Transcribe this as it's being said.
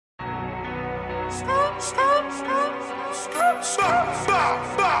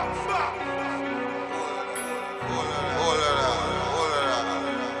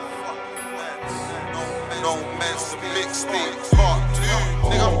No mess, the mixtape part 2,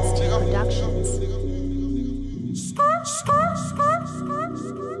 nigga. Productions.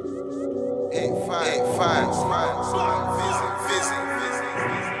 8-5, visit.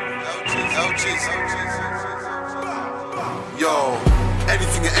 Yo,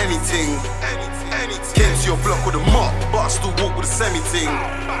 anything and anything. Came to your block with a mop, but I still walk with a semi-ting.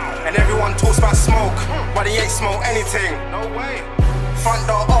 And everyone talks about smoke, but he ain't smoke anything. No way. Front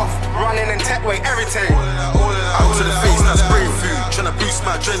door off, running and tech way, everything. Out to the face, that's brain food, tryna boost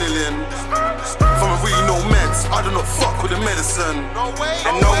my adrenaline. From a really no meds, I do not fuck with the medicine.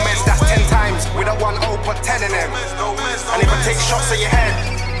 And no meds, that's 10 times, with a 1-0, put 10 in them. And if I take shots at your head,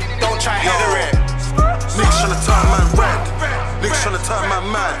 don't try header it. Niggas tryna turn man red, niggas tryna turn man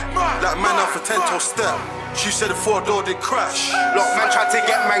mad. Like man off a 10-toe step, she said the 4-door did crash. Look, man tried to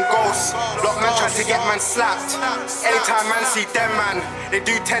get man ghosts. Look, man tried to get man slapped. Anytime man see them man, they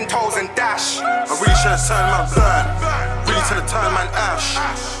do 10 toes and dash. I'm really tryna turn man blind, really tryna turn man ash.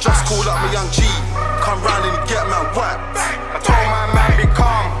 Just call up my young G, come round and get man whacked. I told my man be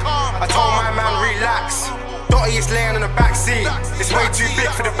calm, I told my man relax. Dotty is laying in the back seat, it's way too big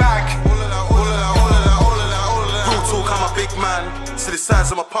for the bag. Real talk, I'm a big man, to the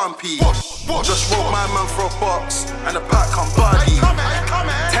size of my pumpy. Just roll my man for a box, and the pack come buddy.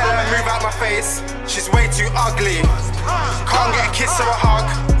 Tell her move out my face, she's way too ugly. Can't get a kiss or a hug,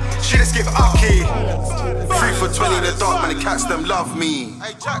 she just give ucky. 3 for 20 in the dark, man, the cats them love me.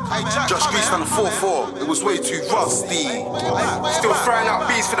 Just greased on the 4-4, it was way too rusty. Still throwing out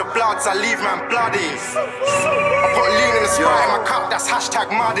beats for the bloods, I leave man bloody. I put lean in the Sprite in my cup, that's hashtag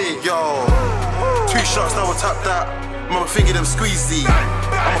muddy. Yo, 2 shots, now I tap that. Mama finger them squeezy.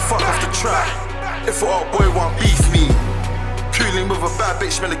 I'ma fuck off the track. If a old boy want beef me. Cooling with a bad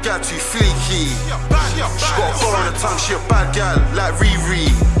bitch, man, the gal too fleeky. She got a bar on the tongue, she a bad gal, like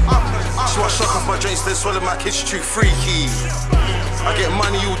Riri. She want shock off my joints, then swallow my kids, too freaky. I get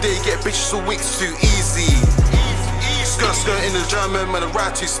money all day, get bitches all week, too easy. Skirt in the German, man, I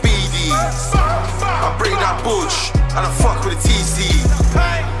ride too speedy. I break that bush, and I fuck with the TC.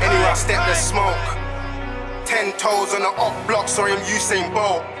 Anywhere I step, there's smoke. 10 toes on the up block, sorry I'm Usain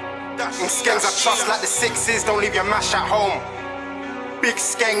Bolt. In skangs I trust like the 6s, don't leave your mash at home. Big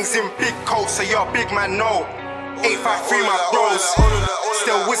skangs in big coats, so you're a big man, no. 853 my bros,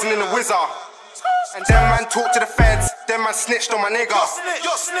 still whizzing in the whizzer. And them man talk to the feds, them man snitched on my nigga.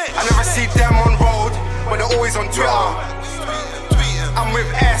 I never see them on road, but they're always on Twitter. I'm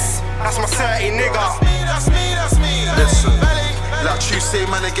with S, that's my 30 nigga. Listen, like Tuesday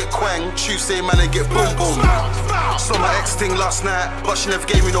man they get quang, Tuesday man they get boom boom. Saw my ex thing last night, but she never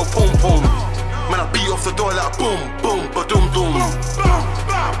gave me no pom pom. Man I beat off the door like boom boom, ba doom doom.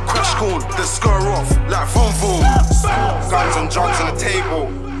 Crash corn, then scur off like vroom vroom. Guns and drugs on the table.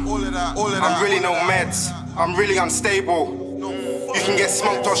 I'm really no meds, I'm really unstable. You can get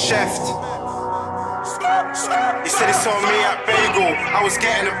smoked or chefed. He said he saw me at bagel, I was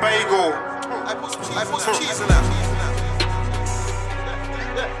getting a bagel. I put some cheese in that.